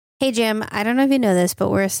Hey, Jim, I don't know if you know this,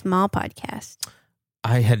 but we're a small podcast.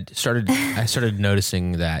 I started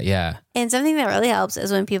noticing that, yeah. And something that really helps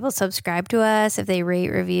is when people subscribe to us, if they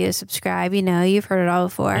rate, review, subscribe, you've heard it all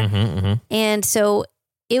before. And so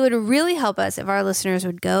it would really help us if our listeners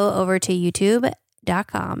would go over to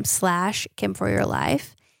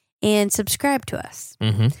youtube.com/KimForYourLife and subscribe to us.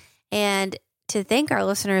 And to thank our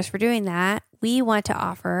listeners for doing that, we want to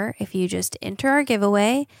offer, if you just enter our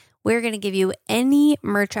giveaway, we're going to give you any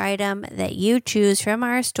merch item that you choose from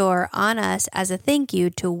our store on us as a thank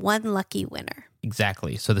you to one lucky winner.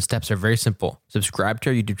 Exactly. So the steps are very simple. Subscribe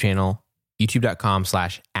to our YouTube channel,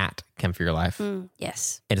 youtube.com/@KimForYourLife.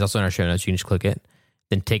 Yes. And it's also in our show notes. You can just click it.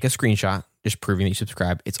 Then take a screenshot, just proving that you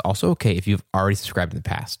subscribe. It's also okay if you've already subscribed in the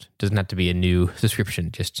past. It doesn't have to be a new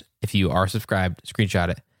subscription. Just if you are subscribed, screenshot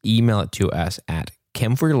it. Email it to us at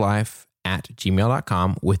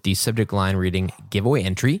kimforyourlife@gmail.com with the subject line reading giveaway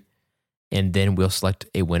entry. And then we'll select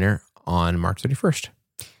a winner on March 31st.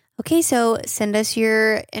 Okay, so send us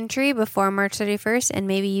your entry before March 31st, and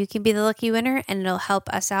maybe you can be the lucky winner, and it'll help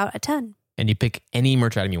us out a ton. And you pick any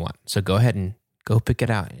merch item you want. So go ahead and go pick it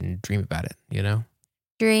out and dream about it,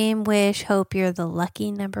 Dream, wish, hope you're the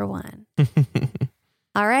lucky number one.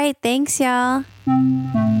 All right, thanks, y'all.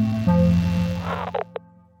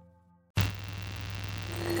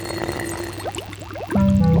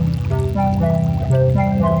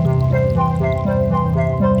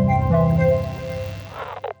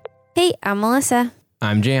 Hey, I'm Melissa.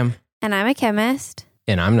 I'm Jam. And I'm a chemist.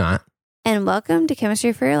 And I'm not. And welcome to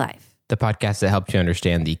Chemistry for Your Life, the podcast that helps you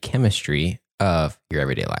understand the chemistry of your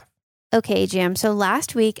everyday life. Okay, Jam. So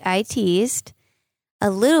last week I teased a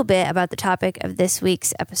little bit about the topic of this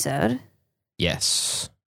week's episode. Yes.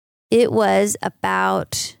 It was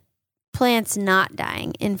about plants not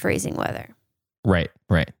dying in freezing weather. Right.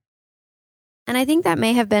 And I think that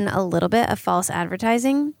may have been a little bit of false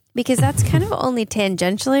advertising because that's kind of only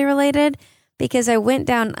tangentially related, because I went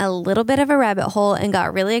down a little bit of a rabbit hole and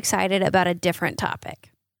got really excited about a different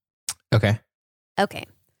topic. Okay.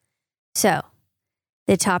 So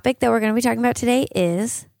the topic that we're going to be talking about today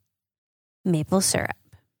is maple syrup.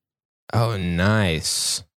 Oh,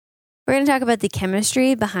 nice. We're going to talk about the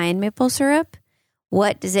chemistry behind maple syrup.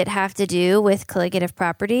 What does it have to do with colligative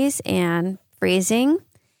properties and freezing?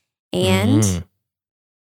 And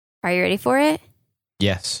are you ready for it?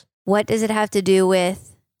 Yes. What does it have to do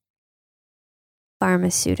with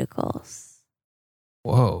pharmaceuticals?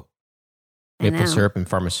 Whoa. Maple syrup and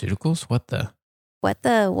pharmaceuticals? What the? What?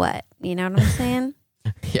 You know what I'm saying?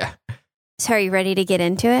 Yeah. So are you ready to get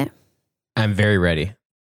into it? I'm very ready.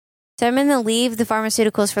 So I'm going to leave the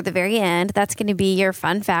pharmaceuticals for the very end. That's going to be your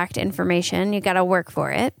fun fact information. You got to work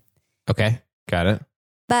for it. Okay. Got it.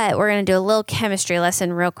 But we're going to do a little chemistry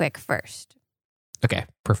lesson real quick first. Okay.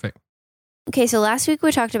 Perfect. Okay. So last week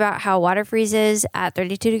we talked about how water freezes at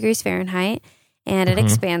 32 degrees Fahrenheit and it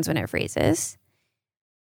expands when it freezes.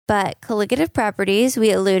 But colligative properties,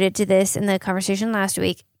 we alluded to this in the conversation last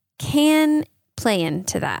week, can play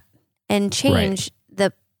into that and change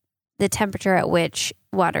the temperature at which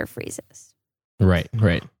water freezes. Right.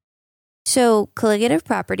 So colligative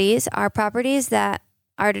properties are properties that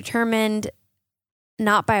are determined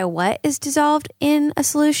not by what is dissolved in a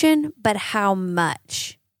solution, but how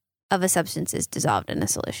much of a substance is dissolved in a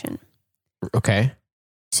solution. Okay.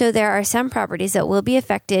 So there are some properties that will be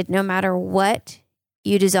affected no matter what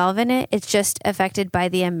you dissolve in it. It's just affected by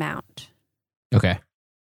the amount. Okay.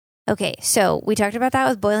 So we talked about that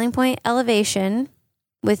with boiling point elevation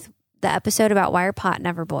with the episode about why your pot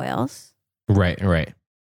never boils. Right.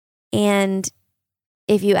 And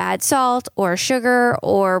if you add salt or sugar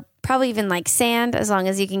or probably even like sand, as long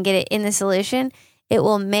as you can get it in the solution, it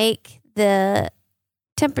will make the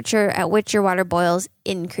temperature at which your water boils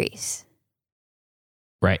increase.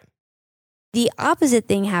 Right. The opposite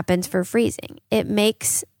thing happens for freezing. It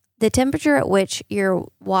makes the temperature at which your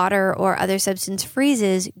water or other substance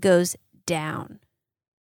freezes goes down.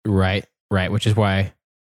 Right. Which is why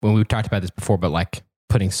when we talked about this before, but like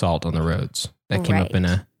putting salt on the roads, that came up in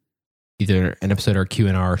either an episode or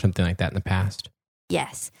Q&R or something like that in the past.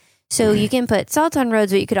 Yes. So you can put salt on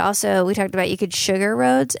roads, but you could also, we talked about you could sugar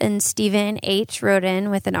roads. And Stephen H. wrote in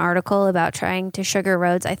with an article about trying to sugar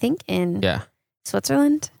roads, I think in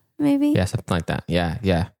Switzerland, maybe? Yeah, something like that.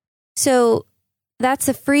 Yeah. So that's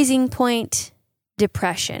a freezing point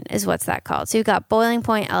depression is what's that called. So you've got boiling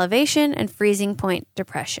point elevation and freezing point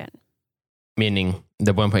depression. Meaning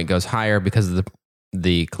the boiling point goes higher because of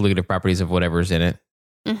the colligative properties of whatever's in it.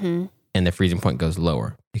 Mm-hmm. And the freezing point goes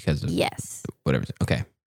lower because of whatever's. Okay.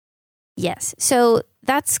 Yes. So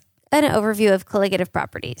that's an overview of colligative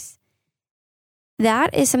properties.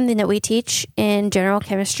 That is something that we teach in general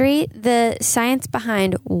chemistry. The science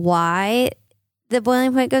behind why the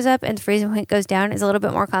boiling point goes up and the freezing point goes down is a little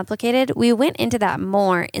bit more complicated. We went into that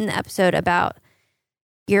more in the episode about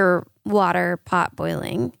your water pot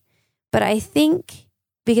boiling. But I think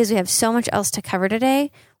because we have so much else to cover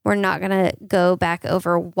today, we're not going to go back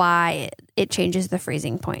over why it changes the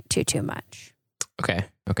freezing point too much. Okay.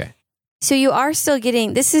 So you are still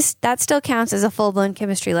getting, that still counts as a full-blown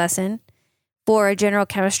chemistry lesson for a general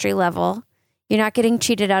chemistry level. You're not getting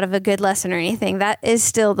cheated out of a good lesson or anything. That is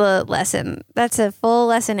still the lesson. That's a full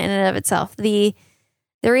lesson in and of itself. The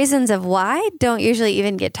reasons of why don't usually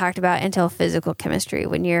even get talked about until physical chemistry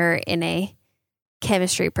when you're in a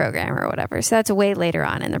chemistry program or whatever. So that's way later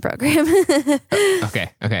on in the program.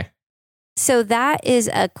 Okay. So that is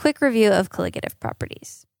a quick review of colligative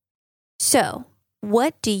properties. So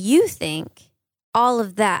what do you think all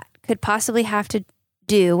of that could possibly have to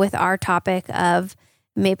do with our topic of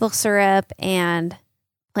maple syrup and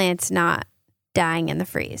plants not dying in the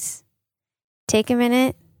freeze? Take a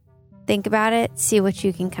minute, think about it, see what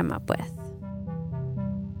you can come up with.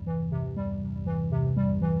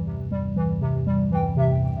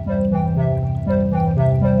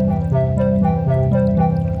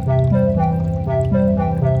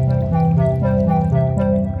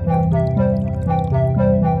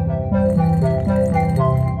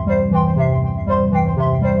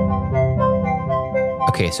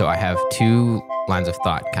 Okay, so I have two lines of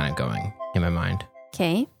thought kind of going in my mind.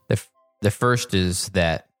 Okay. The first is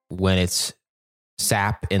that when it's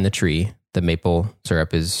sap in the tree, the maple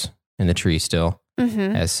syrup is in the tree still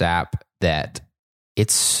as sap, that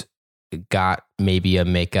it's got maybe a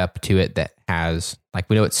makeup to it that has, like,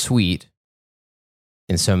 we know it's sweet,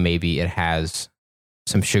 and so maybe it has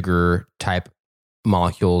some sugar type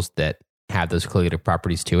molecules that have those colligative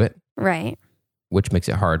properties to it. Right. Which makes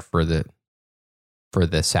it hard for the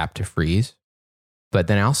sap to freeze. But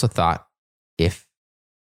then I also thought, if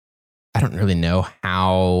I don't really know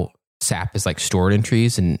how sap is like stored in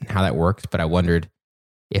trees and how that works, but I wondered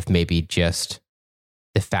if maybe just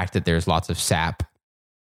the fact that there's lots of sap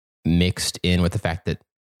mixed in with the fact that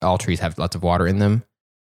all trees have lots of water in them,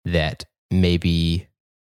 that maybe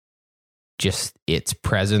just its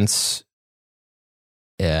presence,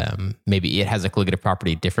 maybe it has a colligative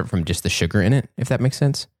property different from just the sugar in it, if that makes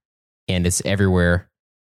sense. And it's everywhere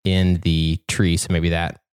in the tree. So maybe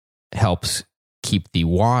that helps keep the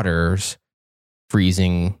water's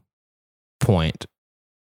freezing point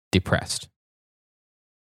depressed.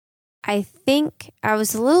 I think I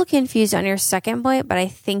was a little confused on your second point, but I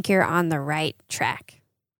think you're on the right track.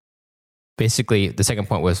 Basically, the second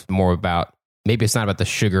point was more about, maybe it's not about the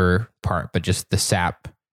sugar part, but just the sap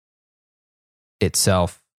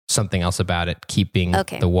itself, something else about it keeping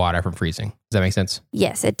the water from freezing. Does that make sense?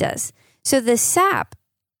 Yes, it does. So the sap,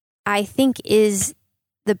 I think, is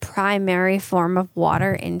the primary form of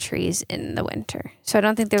water in trees in the winter. So I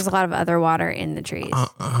don't think there's a lot of other water in the trees.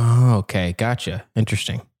 Okay, gotcha.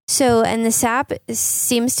 Interesting. So, and the sap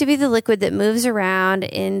seems to be the liquid that moves around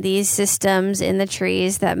in these systems in the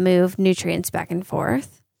trees that move nutrients back and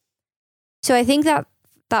forth. So I think that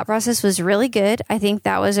thought process was really good. I think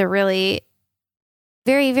that was a really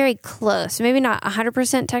very, very close, maybe not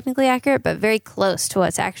 100% technically accurate, but very close to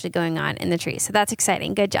what's actually going on in the tree. So that's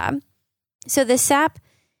exciting. Good job. So the sap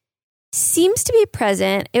seems to be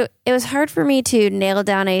present. It was hard for me to nail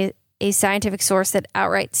down a scientific source that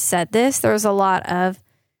outright said this. There was a lot of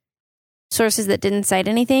sources that didn't cite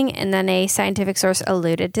anything, and then a scientific source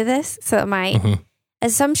alluded to this. So my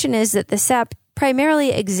assumption is that the sap primarily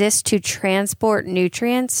exists to transport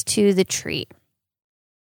nutrients to the tree.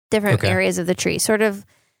 Different areas of the tree, sort of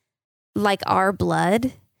like our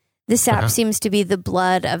blood. The sap seems to be the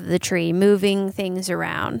blood of the tree, moving things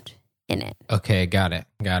around in it. Okay, got it.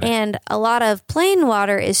 And a lot of plain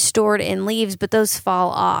water is stored in leaves, but those fall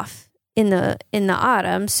off in the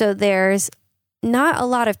autumn. So there's not a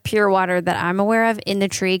lot of pure water that I'm aware of in the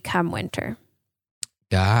tree come winter.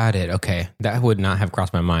 Got it. Okay, that would not have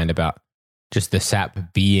crossed my mind about just the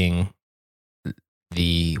sap being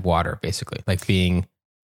the water, basically, like being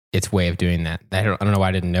its way of doing that. I don't know why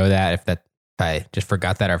I didn't know that, if I just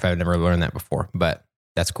forgot that, or if I've never learned that before, but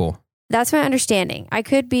that's cool. That's my understanding. I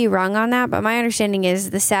could be wrong on that, but my understanding is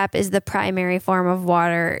the sap is the primary form of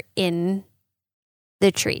water in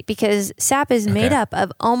the tree, because sap is made up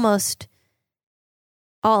of almost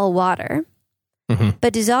all water,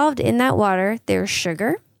 but dissolved in that water, there's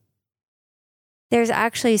sugar. There's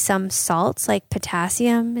actually some salts, like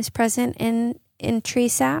potassium is present in tree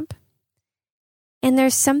sap. And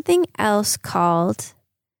there's something else called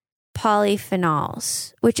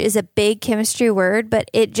polyphenols, which is a big chemistry word, but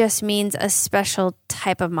it just means a special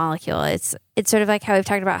type of molecule. It's sort of like how we've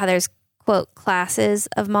talked about how there's, quote, classes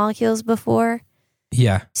of molecules before.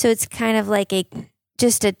 Yeah. So it's kind of like a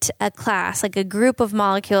class, like a group of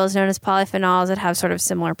molecules known as polyphenols that have sort of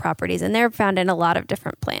similar properties. And they're found in a lot of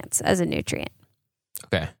different plants as a nutrient.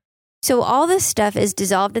 Okay. So all this stuff is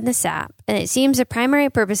dissolved in the sap. And it seems the primary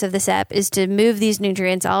purpose of the sap is to move these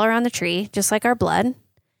nutrients all around the tree, just like our blood.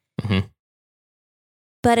 Mm-hmm.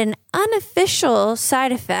 But an unofficial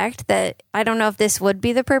side effect that I don't know if this would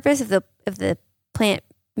be the purpose, if the plant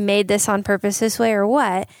made this on purpose this way or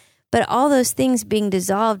what, but all those things being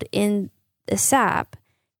dissolved in the sap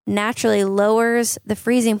naturally lowers the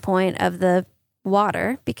freezing point of the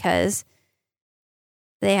water because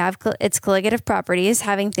they have its colligative properties,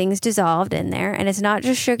 having things dissolved in there. And it's not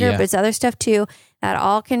just sugar, but it's other stuff too. That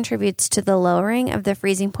all contributes to the lowering of the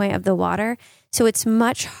freezing point of the water. So it's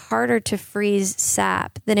much harder to freeze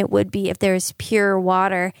sap than it would be if there was pure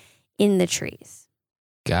water in the trees.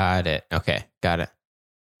 Got it. Okay. Got it.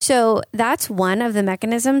 So that's one of the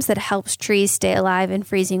mechanisms that helps trees stay alive in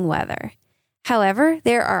freezing weather. However,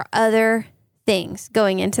 there are other things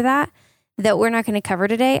going into that we're not going to cover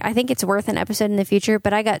today. I think it's worth an episode in the future,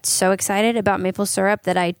 but I got so excited about maple syrup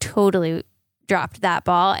that I totally dropped that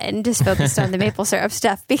ball and just focused on the maple syrup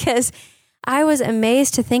stuff because I was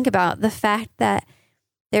amazed to think about the fact that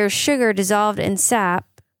there's sugar dissolved in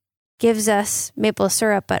sap gives us maple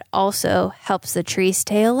syrup, but also helps the tree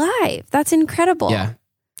stay alive. That's incredible. Yeah.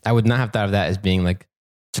 I would not have thought of that as being like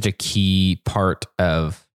such a key part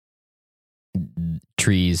of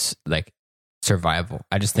trees, like survival.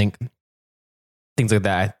 I just think things like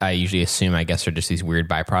that, I usually assume, I guess, are just these weird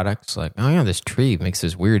byproducts. Like, oh yeah, this tree makes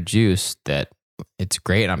this weird juice that it's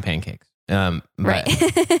great on pancakes. But right.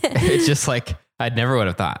 It's just like, I never would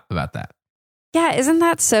have thought about that. Yeah. Isn't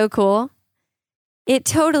that so cool? It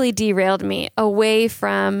totally derailed me away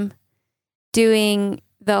from doing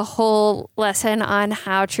the whole lesson on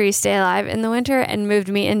how trees stay alive in the winter and moved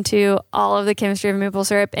me into all of the chemistry of maple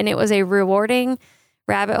syrup. And it was a rewarding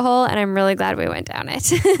rabbit hole. And I'm really glad we went down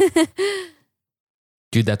it.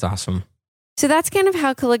 Dude, that's awesome. So that's kind of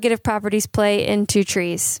how colligative properties play into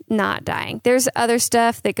trees not dying. There's other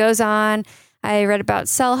stuff that goes on. I read about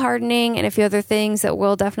cell hardening and a few other things that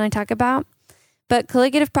we'll definitely talk about. But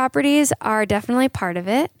colligative properties are definitely part of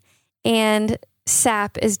it. And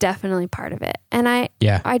sap is definitely part of it. And I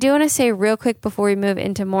do want to say real quick before we move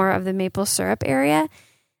into more of the maple syrup area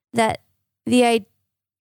that the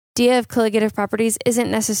idea of colligative properties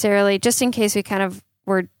isn't necessarily, just in case we kind of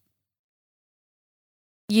were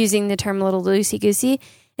using the term a little loosey-goosey,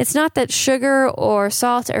 it's not that sugar or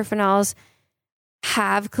salt or phenols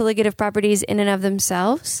have colligative properties in and of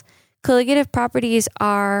themselves. Colligative properties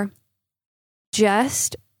are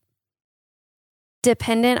just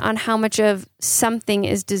dependent on how much of something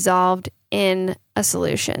is dissolved in a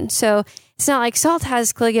solution. So it's not like salt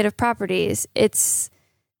has colligative properties. It's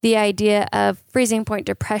the idea of freezing point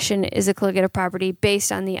depression is a colligative property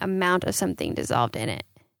based on the amount of something dissolved in it.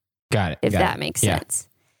 Got it. If that makes sense.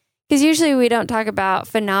 Because usually we don't talk about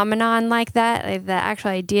phenomenon like that, like the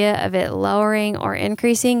actual idea of it lowering or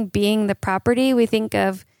increasing being the property. We think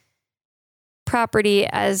of property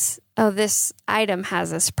as, oh, this item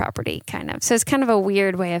has this property, kind of. So it's kind of a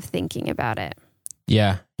weird way of thinking about it.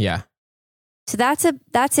 Yeah, yeah. So that's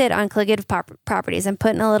it on colligative properties. I'm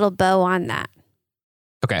putting a little bow on that.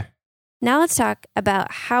 Okay. Now let's talk about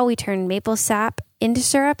how we turn maple sap into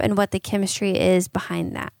syrup and what the chemistry is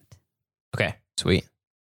behind that. Okay, sweet.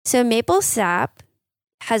 So maple sap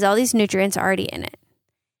has all these nutrients already in it.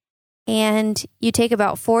 And you take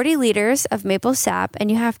about 40 liters of maple sap and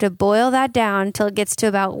you have to boil that down until it gets to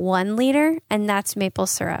about 1 liter. And that's maple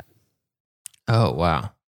syrup. Oh,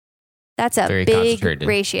 wow. That's a Very big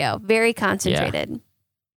ratio. Very concentrated.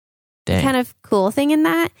 Yeah. The kind of cool thing in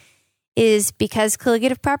that is because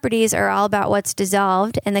colligative properties are all about what's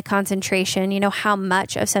dissolved and the concentration, you know, how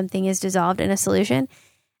much of something is dissolved in a solution.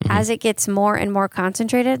 Mm-hmm. As it gets more and more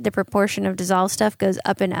concentrated, the proportion of dissolved stuff goes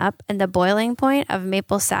up and up. And the boiling point of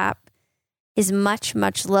maple sap is much,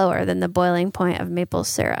 much lower than the boiling point of maple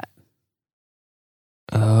syrup.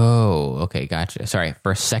 Oh, okay. Gotcha. Sorry.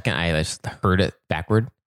 For a second, I just heard it backward.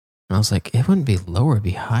 And I was like, it wouldn't be lower, it'd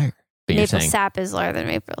be higher. But maple sap is lower than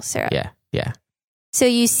maple syrup. Yeah. Yeah. So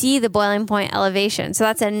you see the boiling point elevation. So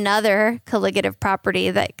that's another colligative property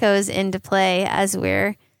that goes into play as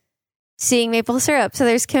we're seeing maple syrup. So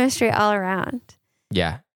there's chemistry all around.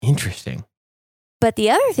 Yeah. Interesting. But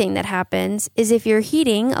the other thing that happens is if you're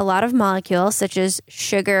heating a lot of molecules such as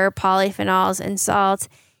sugar, polyphenols, and salt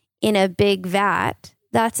in a big vat,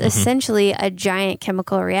 that's essentially a giant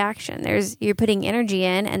chemical reaction. You're putting energy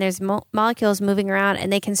in, and there's molecules moving around,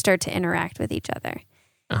 and they can start to interact with each other.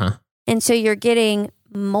 And so you're getting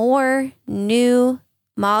more new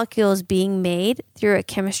molecules being made through a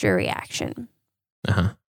chemistry reaction.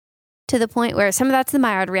 To the point where some of that's the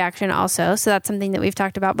Maillard reaction also. So that's something that we've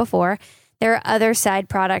talked about before. There are other side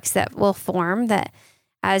products that will form that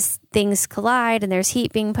as things collide and there's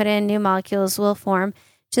heat being put in, new molecules will form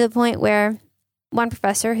to the point where one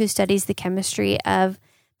professor who studies the chemistry of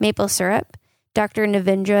maple syrup, Dr.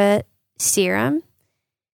 Navindra Seeram,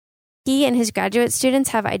 he and his graduate students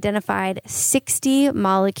have identified 60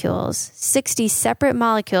 molecules, 60 separate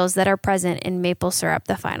molecules that are present in maple syrup,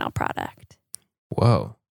 the final product.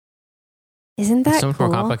 Whoa. Isn't that it's so much cool?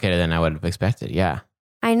 more complicated than I would have expected. Yeah.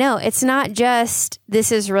 I know. It's not just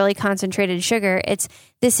this is really concentrated sugar.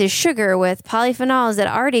 This is sugar with polyphenols that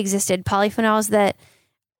already existed, polyphenols that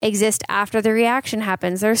exist after the reaction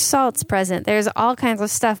happens. There's salts present. There's all kinds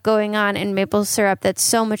of stuff going on in maple syrup that's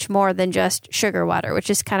so much more than just sugar water, which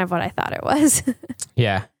is kind of what I thought it was.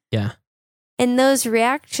 Yeah. Yeah. And those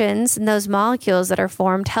reactions and those molecules that are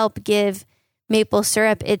formed help give maple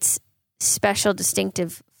syrup its special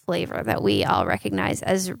distinctive flavor that we all recognize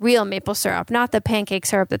as real maple syrup, not the pancake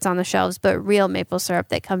syrup that's on the shelves, but real maple syrup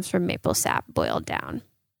that comes from maple sap boiled down.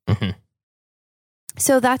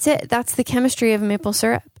 So that's it. That's the chemistry of maple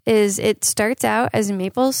syrup. Is it starts out as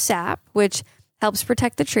maple sap, which helps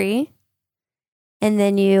protect the tree. And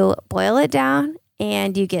then you boil it down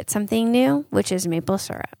and you get something new, which is maple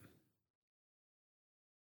syrup.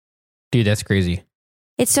 Dude, that's crazy.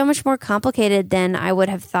 It's so much more complicated than I would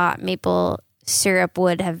have thought maple syrup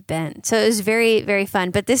would have been. So it was very, very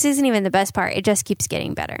fun. But this isn't even the best part. It just keeps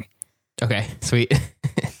getting better. Okay, sweet.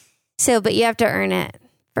 But you have to earn it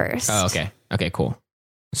first. Oh, okay. Okay, cool.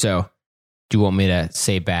 So do you want me to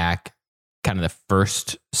say back kind of the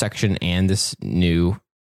first section and this new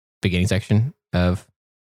beginning section of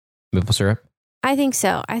maple syrup? I think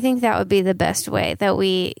so. I think that would be the best way that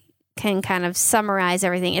we can kind of summarize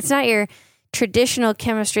everything. It's not your traditional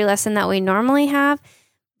chemistry lesson that we normally have,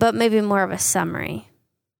 but maybe more of a summary.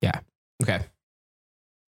 Yeah. Okay.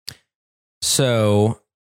 So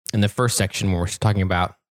in the first section, where we're talking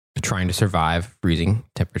about trying to survive freezing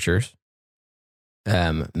temperatures,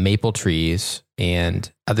 maple trees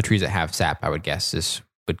and other trees that have sap, I would guess this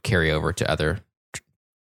would carry over to other,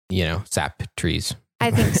 sap trees.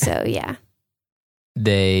 I think so, yeah.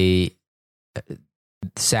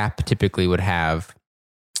 Sap typically would have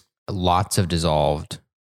lots of dissolved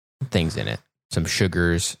things in it. Some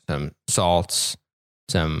sugars, some salts,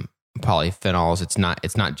 some polyphenols. It's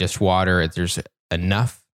not just water. There's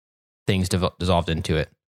enough things dissolved into it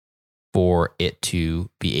for it to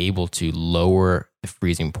be able to lower the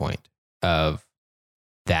freezing point of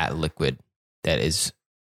that liquid that is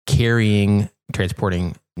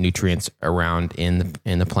transporting nutrients around in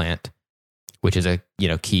the plant, which is a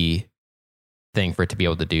key thing for it to be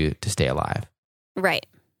able to stay alive. Right.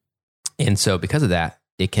 And so because of that,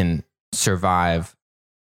 it can survive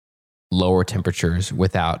lower temperatures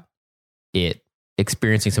without it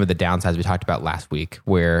experiencing some of the downsides we talked about last week,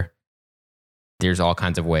 where there's all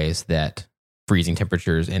kinds of ways that freezing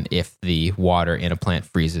temperatures, and if the water in a plant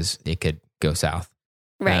freezes, it could go south.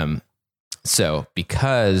 Right. So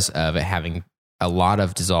because of it having a lot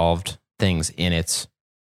of dissolved things in its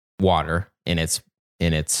water, in its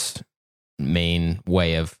main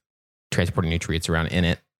way of transporting nutrients around in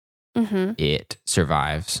it, it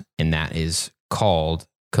survives, and that is called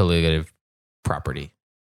colligative property.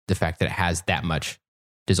 The fact that it has that much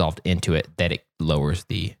dissolved into it that it lowers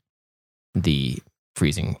the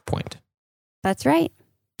freezing point. That's right.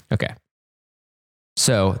 Okay.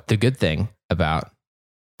 So the good thing about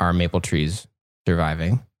our maple trees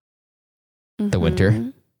surviving the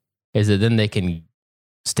winter is that then they can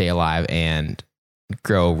stay alive and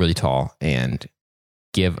grow really tall and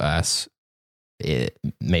give us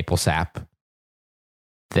maple sap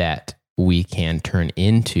that we can turn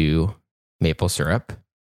into maple syrup.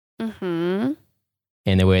 And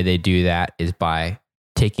the way they do that is by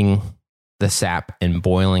taking the sap and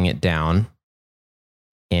boiling it down.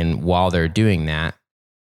 And while they're doing that,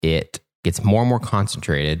 it gets more and more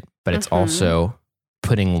concentrated, but it's also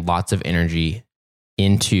putting lots of energy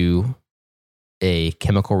into a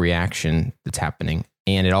chemical reaction that's happening.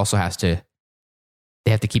 And it also they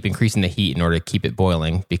have to keep increasing the heat in order to keep it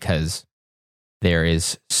boiling, because there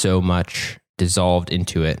is so much dissolved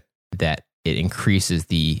into it that it increases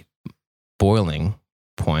the boiling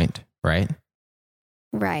point, right?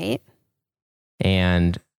 Right.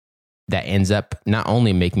 And that ends up not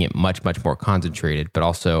only making it much, much more concentrated, but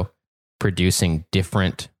also producing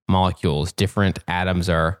different molecules. Different atoms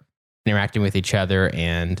are interacting with each other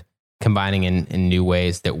and combining in new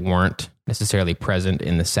ways that weren't necessarily present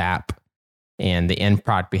in the sap. And the end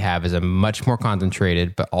product we have is a much more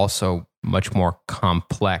concentrated, but also much more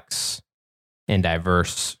complex and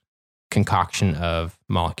diverse concoction of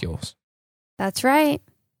molecules. That's right.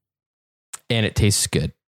 And it tastes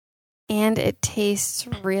good. And it tastes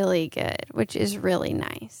really good, which is really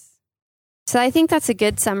nice. So I think that's a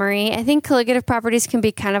good summary. I think colligative properties can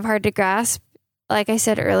be kind of hard to grasp, like I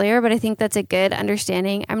said earlier, but I think that's a good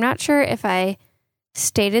understanding. I'm not sure if I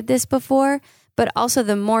stated this before, but also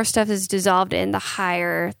the more stuff is dissolved in, the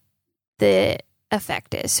higher the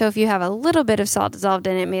effect is. So if you have a little bit of salt dissolved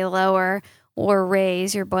in, it may lower or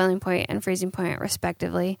raise your boiling point and freezing point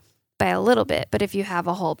respectively by a little bit. But if you have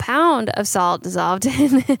a whole pound of salt dissolved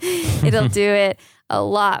in, it'll do it a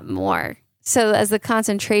lot more. So as the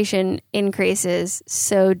concentration increases,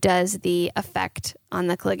 so does the effect on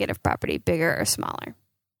the colligative property, bigger or smaller.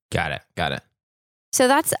 Got it. So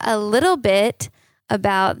that's a little bit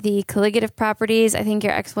about the colligative properties. I think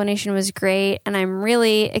your explanation was great, and I'm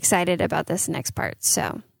really excited about this next part.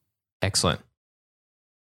 So excellent.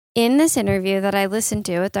 In this interview that I listened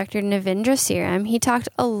to with Dr. Navindra Seeram, he talked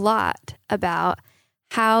a lot about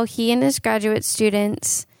how he and his graduate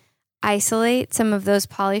students isolate some of those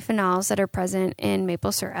polyphenols that are present in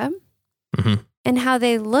maple syrup, and how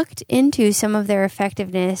they looked into some of their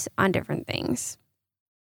effectiveness on different things.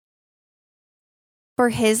 For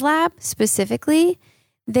his lab specifically,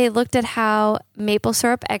 they looked at how maple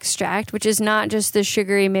syrup extract, which is not just the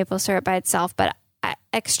sugary maple syrup by itself, but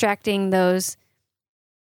extracting those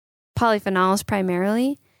polyphenols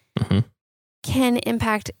primarily, can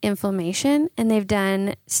impact inflammation. And they've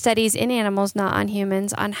done studies in animals, not on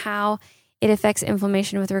humans, on how it affects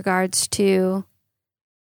inflammation with regards to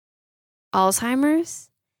Alzheimer's.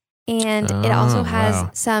 And it also has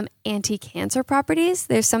some anti-cancer properties.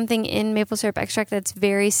 There's something in maple syrup extract that's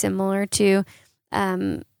very similar to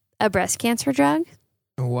a breast cancer drug.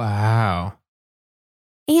 Wow.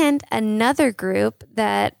 And another group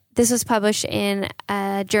that this was published in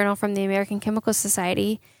a journal from the American Chemical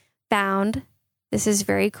Society found, this is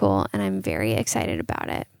very cool and I'm very excited about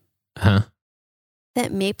it,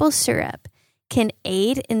 that maple syrup can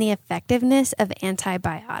aid in the effectiveness of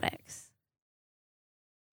antibiotics.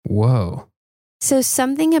 Whoa. So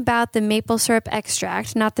something about the maple syrup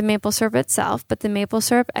extract, not the maple syrup itself, but the maple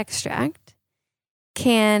syrup extract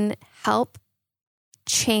can help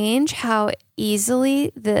change how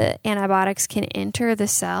easily the antibiotics can enter the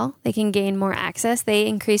cell. They can gain more access. They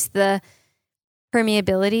increase the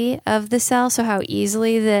permeability of the cell, so how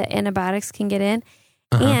easily the antibiotics can get in.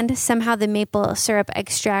 And somehow the maple syrup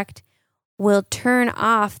extract will turn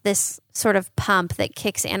off this sort of pump that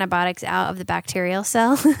kicks antibiotics out of the bacterial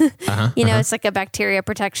cell. It's like a bacteria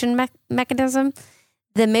protection mechanism.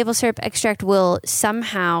 The maple syrup extract will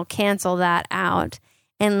somehow cancel that out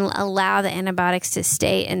and allow the antibiotics to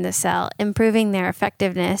stay in the cell, improving their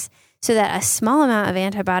effectiveness so that a small amount of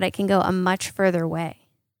antibiotic can go a much further way.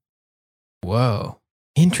 Whoa.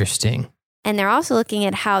 Interesting. And they're also looking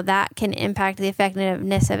at how that can impact the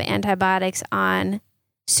effectiveness of antibiotics on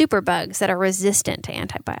superbugs that are resistant to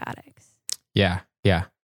antibiotics. Yeah.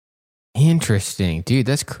 Interesting. Dude,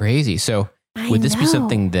 that's crazy. So would this be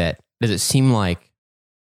something that, does it seem like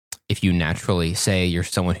if you naturally, say you're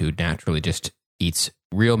someone who naturally just eats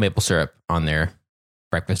real maple syrup on their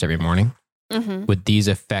breakfast every morning, would these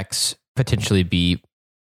effects potentially be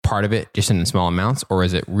part of it just in small amounts, or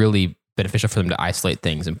is it really beneficial for them to isolate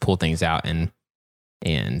things and pull things out and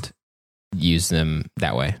use them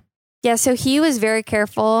that way? Yeah, so he was very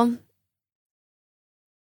careful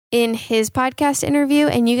in his podcast interview,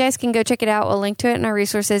 and you guys can go check it out. We'll link to it in our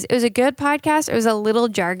resources. It was a good podcast. It was a little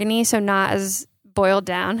jargony, so not as boiled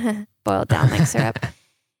down like syrup,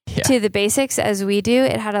 to the basics as we do.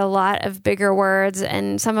 It had a lot of bigger words,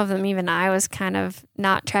 and some of them even I was kind of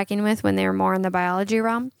not tracking with when they were more in the biology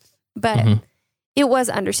realm. But it was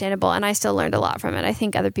understandable, and I still learned a lot from it. I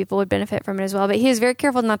think other people would benefit from it as well. But he was very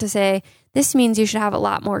careful not to say, this means you should have a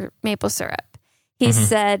lot more maple syrup. He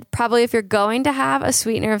said, probably if you're going to have a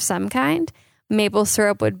sweetener of some kind, maple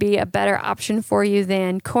syrup would be a better option for you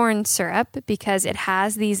than corn syrup because it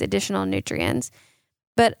has these additional nutrients.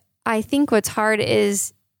 But I think what's hard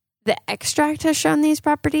is the extract has shown these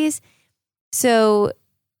properties. So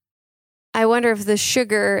I wonder if the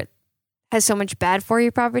sugar has so much bad for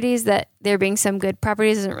you properties that there being some good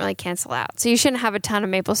properties doesn't really cancel out. So you shouldn't have a ton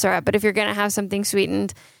of maple syrup, but if you're going to have something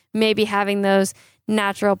sweetened, maybe having those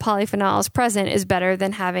natural polyphenols present is better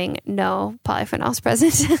than having no polyphenols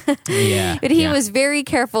present. But he was very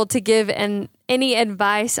careful to give any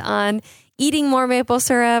advice on eating more maple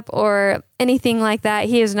syrup or anything like that.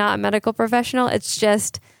 He is not a medical professional. It's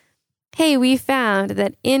just, hey, we found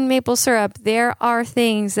that in maple syrup, there are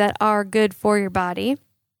things that are good for your body.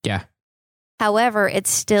 Yeah. However, it's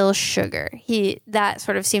still sugar. That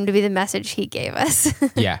sort of seemed to be the message he gave us.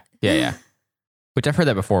 Yeah. Which I've heard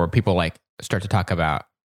that before, where people like start to talk about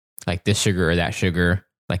like this sugar or that sugar,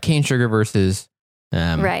 like cane sugar versus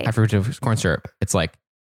high fructose corn syrup. It's like,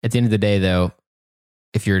 at the end of the day, though,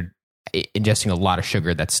 if you're ingesting a lot of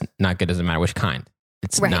sugar, that's not good. Doesn't matter which kind.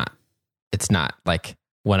 It's not like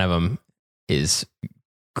one of them is,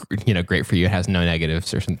 great for you. It has no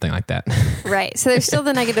negatives or something like that. Right. So there's still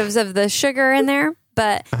the negatives of the sugar in there,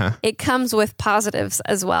 but it comes with positives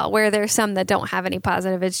as well, where there's some that don't have any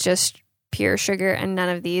positive. It's just pure sugar and none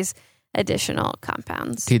of these additional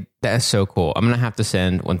compounds. Dude, that's so cool. I'm going to have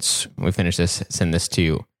to once we finish this, send this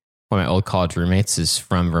to one of my old college roommates is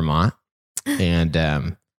from Vermont, and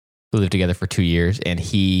we lived together for 2 years, and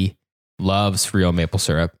he loves real maple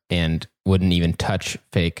syrup and wouldn't even touch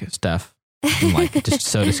fake stuff. I'm like just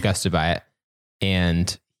so disgusted by it.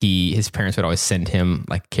 And his parents would always send him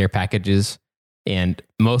like care packages, and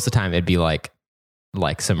most of the time it'd be like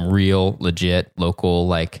some real legit local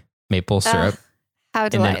like maple syrup. How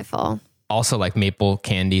delightful. Also like maple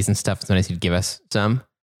candies and stuff. Sometimes he'd give us some.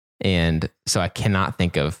 And so I cannot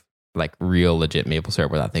think of like real legit maple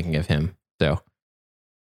syrup without thinking of him. So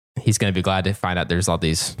he's going to be glad to find out there's all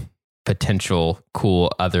these potential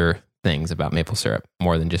cool other things about maple syrup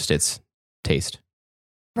more than just its taste.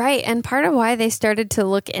 Right. And part of why they started to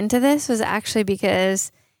look into this was actually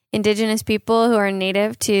because indigenous people who are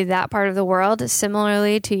native to that part of the world,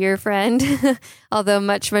 similarly to your friend, although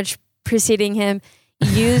much, much preceding him,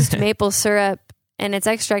 used maple syrup and its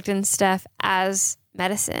extract and stuff as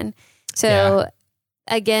medicine. So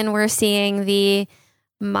again, we're seeing the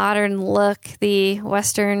modern look, the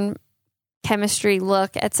Western chemistry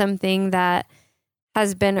look at something that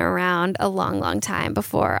has been around a long, long time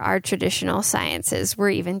before our traditional sciences were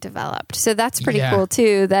even developed. So that's pretty cool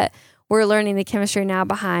too, that we're learning the chemistry now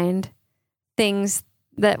behind things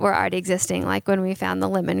that were already existing, like when we found the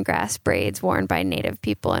lemongrass braids worn by Native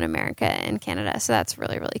people in America and Canada. So that's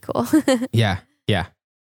really, really cool. Yeah.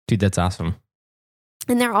 Dude, that's awesome.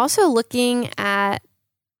 And they're also looking at,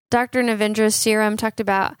 Dr. Navendra's serum talked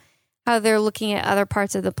about how they're looking at other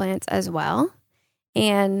parts of the plants as well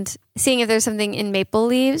and seeing if there's something in maple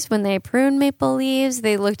leaves. When they prune maple leaves,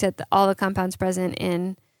 they looked at all the compounds present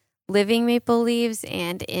in living maple leaves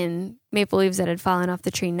and in maple leaves that had fallen off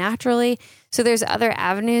the tree naturally. So there's other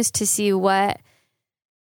avenues to see what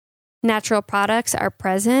natural products are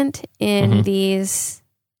present in these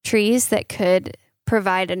trees that could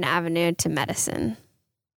provide an avenue to medicine.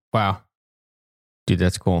 Wow. Dude,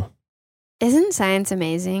 that's cool. Isn't science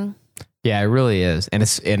amazing? Yeah, it really is. And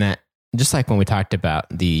it's just like when we talked about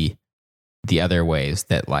the other ways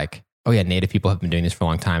that like, oh yeah, Native people have been doing this for a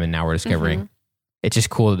long time and now we're discovering. It's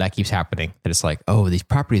just cool that keeps happening. That it's like, oh, these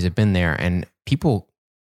properties have been there and people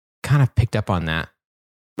kind of picked up on that.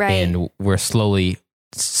 Right. And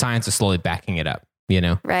science is slowly backing it up,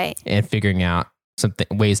 Right. And figuring out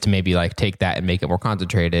ways to maybe like take that and make it more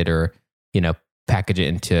concentrated or, package it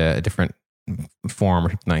into a different form or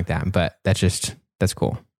something like that. But that's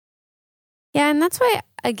cool. Yeah. And that's why,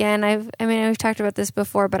 again, we've talked about this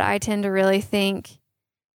before, but I tend to really think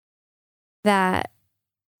that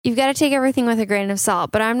you've got to take everything with a grain of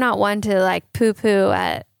salt, but I'm not one to like poo-poo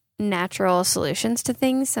at natural solutions to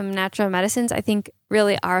things. Some natural medicines I think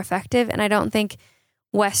really are effective. And I don't think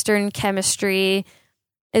Western chemistry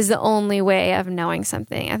is the only way of knowing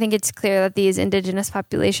something. I think it's clear that these indigenous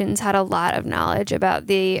populations had a lot of knowledge about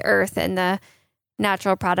the earth and the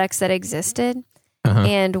natural products that existed.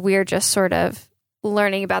 And we're just sort of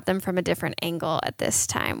learning about them from a different angle at this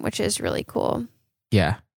time, which is really cool.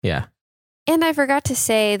 Yeah. And I forgot to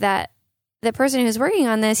say that the person who's working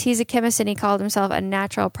on this, he's a chemist and he called himself a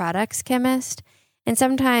natural products chemist. And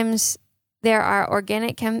sometimes there are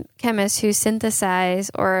organic chemists who synthesize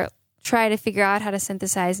or try to figure out how to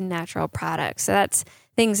synthesize natural products. So that's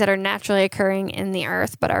things that are naturally occurring in the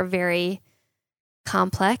earth, but are very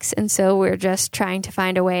complex. And so we're just trying to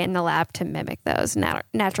find a way in the lab to mimic those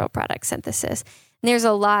natural product synthesis. And there's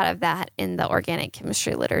a lot of that in the organic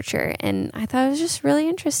chemistry literature. And I thought it was just really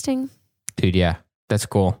interesting. Dude, yeah, that's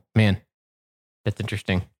cool. Man, that's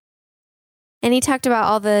interesting. And he talked about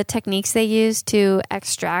all the techniques they use to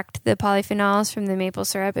extract the polyphenols from the maple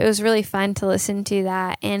syrup. It was really fun to listen to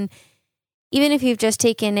that. And even if you've just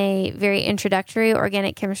taken a very introductory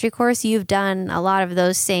organic chemistry course, you've done a lot of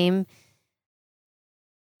those same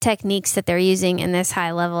techniques that they're using in this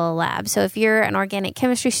high level lab. So if you're an organic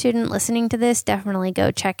chemistry student listening to this, definitely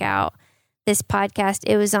go check out this podcast.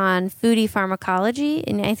 It was on foodie pharmacology.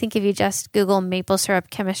 And I think if you just Google maple syrup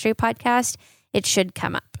chemistry podcast, it should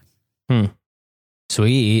come up.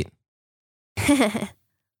 Sweet.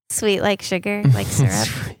 Sweet like sugar, like syrup.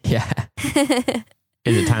 Yeah.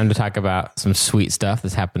 Is it time to talk about some sweet stuff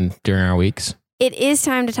that's happened during our weeks? It is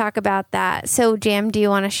time to talk about that. So, Jam, do you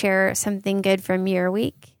want to share something good from your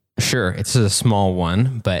week? Sure. It's a small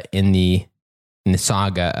one, but in the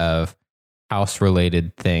saga of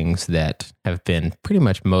house-related things that have been pretty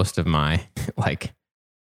much most of my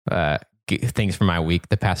things from my week,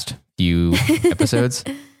 the past few episodes.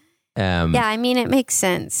 Yeah, I mean, it makes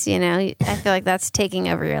sense. You know, I feel like that's taking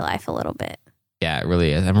over your life a little bit. Yeah, it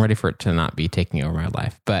really is. I'm ready for it to not be taking over my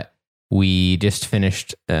life. But we just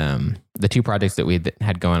finished the two projects that we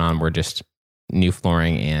had going on were just new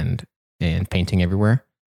flooring and painting everywhere.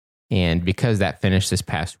 And because that finished this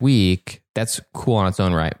past week, that's cool on its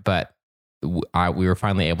own right. But we were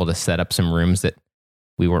finally able to set up some rooms that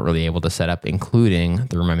we weren't really able to set up, including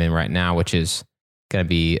the room I'm in right now, which is going to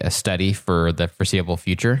be a study for the foreseeable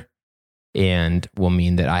future. And will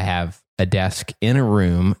mean that I have a desk in a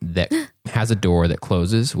room that has a door that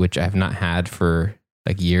closes, which I've not had for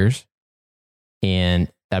like years. And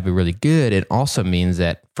that'd be really good. It also means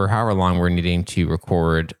that for however long we're needing to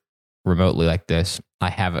record remotely like this, I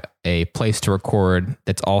have a place to record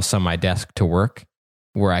that's also my desk to work,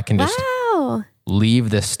 where I can just leave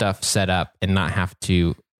this stuff set up and not have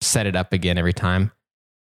to set it up again every time.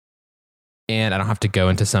 And I don't have to go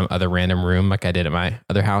into some other random room like I did at my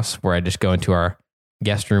other house, where I just go into our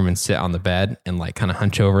guest room and sit on the bed and like kind of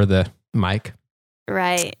hunch over the mic.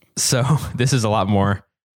 Right. So this is a lot more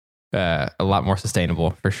sustainable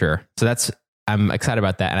for sure. So I'm excited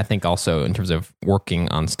about that. And I think also in terms of working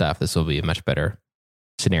on stuff, this will be a much better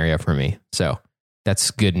scenario for me. So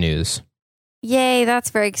that's good news. Yay. That's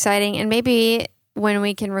very exciting. And maybe when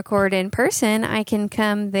we can record in person, I can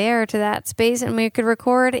come there to that space and we could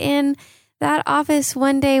record in that office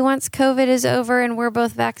one day once COVID is over and we're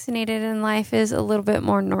both vaccinated and life is a little bit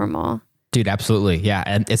more normal. Dude, absolutely. Yeah.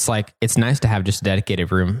 And it's nice to have just a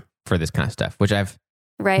dedicated room for this kind of stuff, which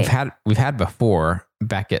we've had before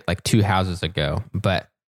back at like 2 houses ago, but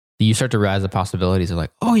you start to realize the possibilities of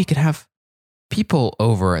like, oh, you could have people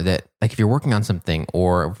over that, like if you're working on something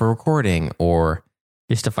or for recording or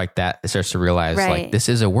just stuff like that, it starts to realize like this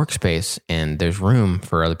is a workspace and there's room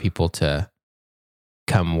for other people to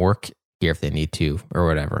come work here if they need to or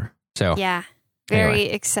whatever. So yeah, very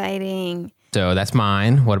exciting. So that's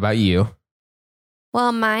mine. What about you?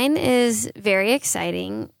 Well, mine is very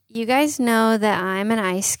exciting. You guys know that I'm an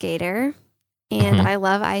ice skater and I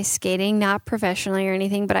love ice skating, not professionally or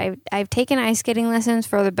anything, but I've taken ice skating lessons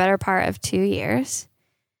for the better part of 2 years.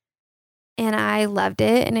 And I loved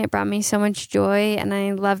it and it brought me so much joy, and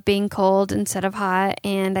I love being cold instead of hot,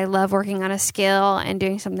 and I love working on a skill and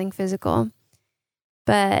doing something physical.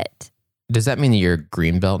 But does that mean that you're a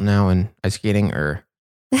green belt now in ice skating, or?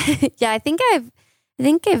 Yeah, I think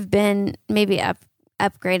I've been maybe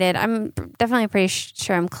upgraded. I'm definitely pretty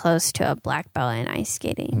sure I'm close to a black belt in ice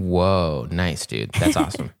skating. Whoa, nice, dude. That's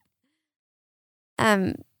awesome.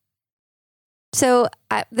 So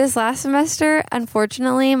this last semester,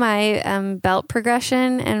 unfortunately, my belt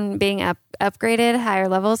progression and being upgraded higher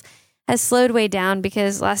levels has slowed way down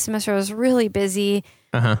because last semester I was really busy.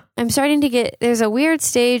 I'm starting to there's a weird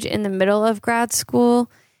stage in the middle of grad school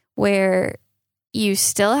where you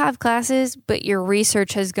still have classes, but your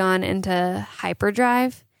research has gone into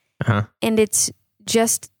hyperdrive. And it's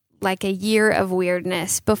just like a year of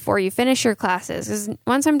weirdness before you finish your classes. 'Cause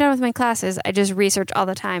once I'm done with my classes, I just research all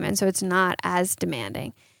the time. And so it's not as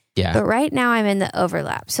demanding. Yeah. But right now I'm in the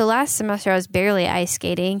overlap. So last semester I was barely ice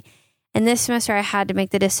skating. And this semester I had to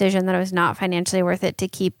make the decision that it was not financially worth it to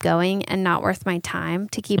keep going and not worth my time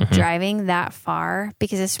to keep driving that far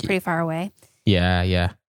because it's pretty far away. Yeah,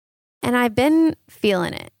 yeah. And I've been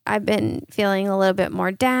feeling it. I've been feeling a little bit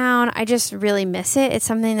more down. I just really miss it. It's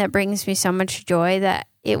something that brings me so much joy that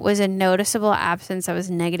it was a noticeable absence that was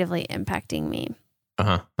negatively impacting me.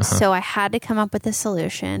 So I had to come up with a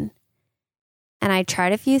solution. And I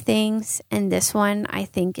tried a few things, and this one I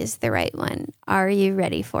think is the right one. Are you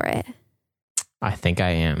ready for it? I think I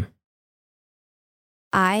am.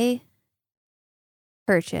 I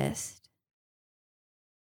purchased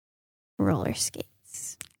roller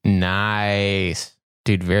skates. Nice.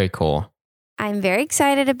 Dude, very cool. I'm very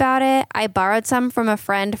excited about it. I borrowed some from a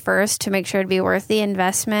friend first to make sure it'd be worth the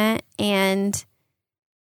investment. And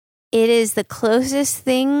it is the closest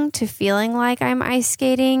thing to feeling like I'm ice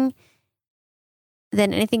skating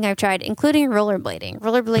than anything I've tried, including rollerblading.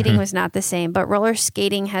 Rollerblading was not the same, but roller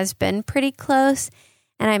skating has been pretty close.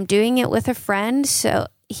 And I'm doing it with a friend. So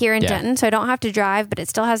here in Yeah. Denton, so I don't have to drive, but it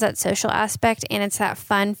still has that social aspect and it's that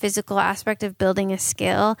fun physical aspect of building a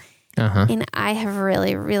skill. Uh-huh. And I have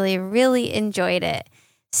really, really, really enjoyed it.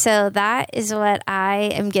 So that is what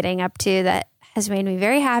I am getting up to that has made me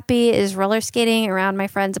very happy, is roller skating around my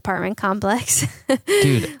friend's apartment complex.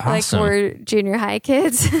 Dude, Like awesome. we're junior high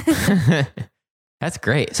kids. That's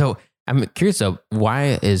great. So I'm curious though,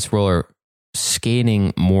 why is roller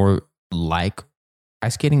skating more like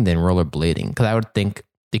ice skating than roller blading? Because I would think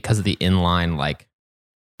because of the inline like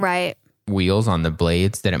Right. wheels on the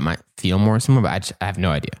blades that it might feel more similar, but I have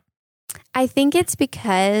no idea. I think it's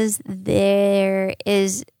because there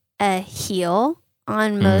is a heel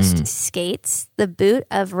on most skates. The boot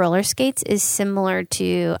of roller skates is similar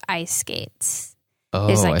to ice skates. Oh,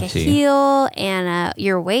 There's like I a see. heel, and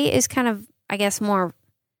your weight is kind of, I guess, more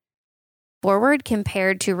forward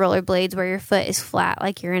compared to rollerblades where your foot is flat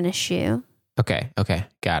like you're in a shoe. Okay.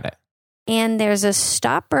 Got it. And there's a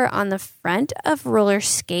stopper on the front of roller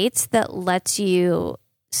skates that lets you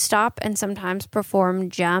stop and sometimes perform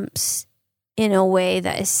jumps in a way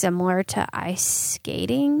that is similar to ice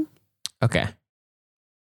skating. Okay.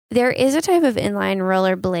 There is a type of inline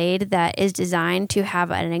roller blade that is designed to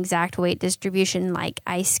have an exact weight distribution like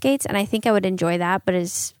ice skates, and I think I would enjoy that, but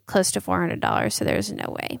it's close to $400, so there's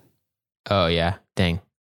no way. Oh, yeah. Dang.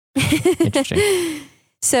 Interesting.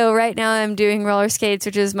 So right now I'm doing roller skates,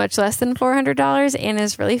 which is much less than $400 and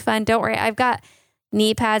is really fun. Don't worry, I've got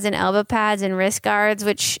knee pads and elbow pads and wrist guards,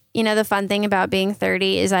 which, you know, the fun thing about being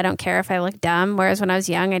 30 is I don't care if I look dumb. Whereas when I was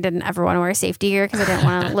young, I didn't ever want to wear safety gear because I didn't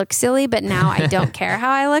want to look silly. But now I don't care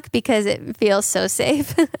how I look because it feels so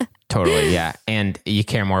safe. Totally. Yeah. And you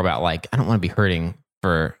care more about like, I don't want to be hurting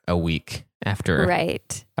for a week after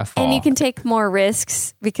Right. a fall. And you can take more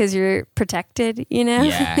risks because you're protected, you know?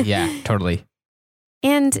 Yeah, totally.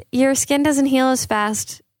 And your skin doesn't heal as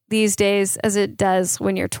fast these days as it does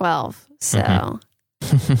when you're 12. So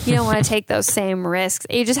you don't want to take those same risks.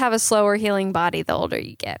 You just have a slower healing body the older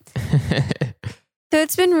you get. So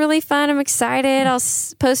it's been really fun. I'm excited. I'll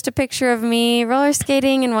post a picture of me roller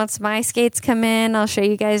skating, and once my skates come in, I'll show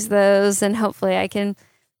you guys those, and hopefully I can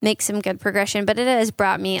make some good progression. But it has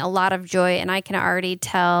brought me a lot of joy, and I can already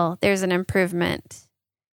tell there's an improvement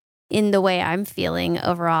in the way I'm feeling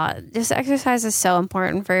overall. Just exercise is so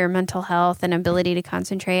important for your mental health and ability to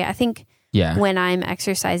concentrate. I think when I'm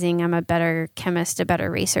exercising, I'm a better chemist, a better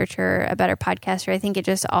researcher, a better podcaster. I think it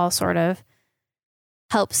just all sort of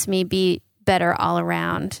helps me be better all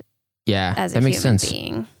around. Yeah, as a that makes human sense.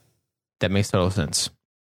 being. That makes total sense.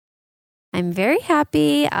 I'm very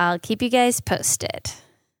happy. I'll keep you guys posted.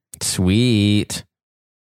 Sweet.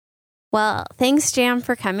 Well, thanks, Jam,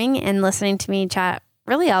 for coming and listening to me chat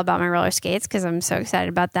really all about my roller skates, because I'm so excited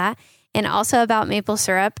about that. And also about maple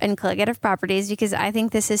syrup and colligative properties, because I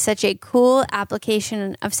think this is such a cool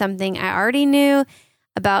application of something I already knew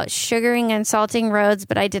about sugaring and salting roads,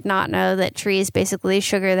 but I did not know that trees basically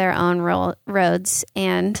sugar their own roads.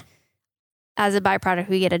 And as a byproduct,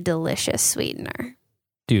 we get a delicious sweetener.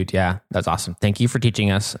 Dude, yeah, that's awesome. Thank you for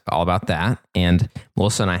teaching us all about that. And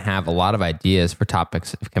Melissa and I have a lot of ideas for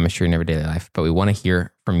topics of chemistry in everyday life, but we want to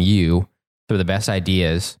hear from you. So the best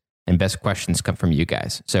ideas and best questions come from you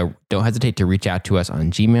guys. So don't hesitate to reach out to us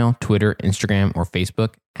on Gmail, Twitter, Instagram, or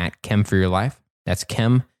Facebook at Chem for Your Life. That's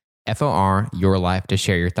Chem, FOR, Your Life, to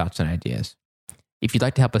share your thoughts and ideas. If you'd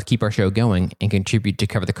like to help us keep our show going and contribute to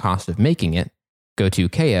cover the cost of making it, go to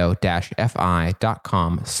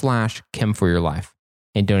ko-fi.com/Chem for Your Life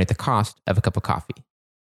and donate the cost of a cup of coffee. If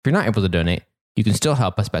you're not able to donate, you can still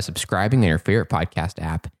help us by subscribing on your favorite podcast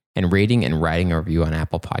app and rating and writing a review on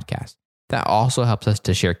Apple Podcasts. That also helps us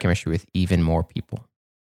to share chemistry with even more people.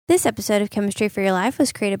 This episode of Chemistry for Your Life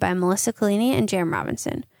was created by Melissa Collini and Jam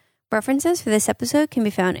Robinson. References for this episode can be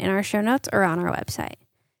found in our show notes or on our website.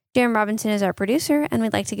 Jam Robinson is our producer, and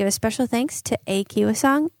we'd like to give a special thanks to A.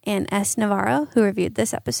 Kiwasong and S. Navarro, who reviewed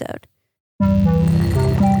this episode.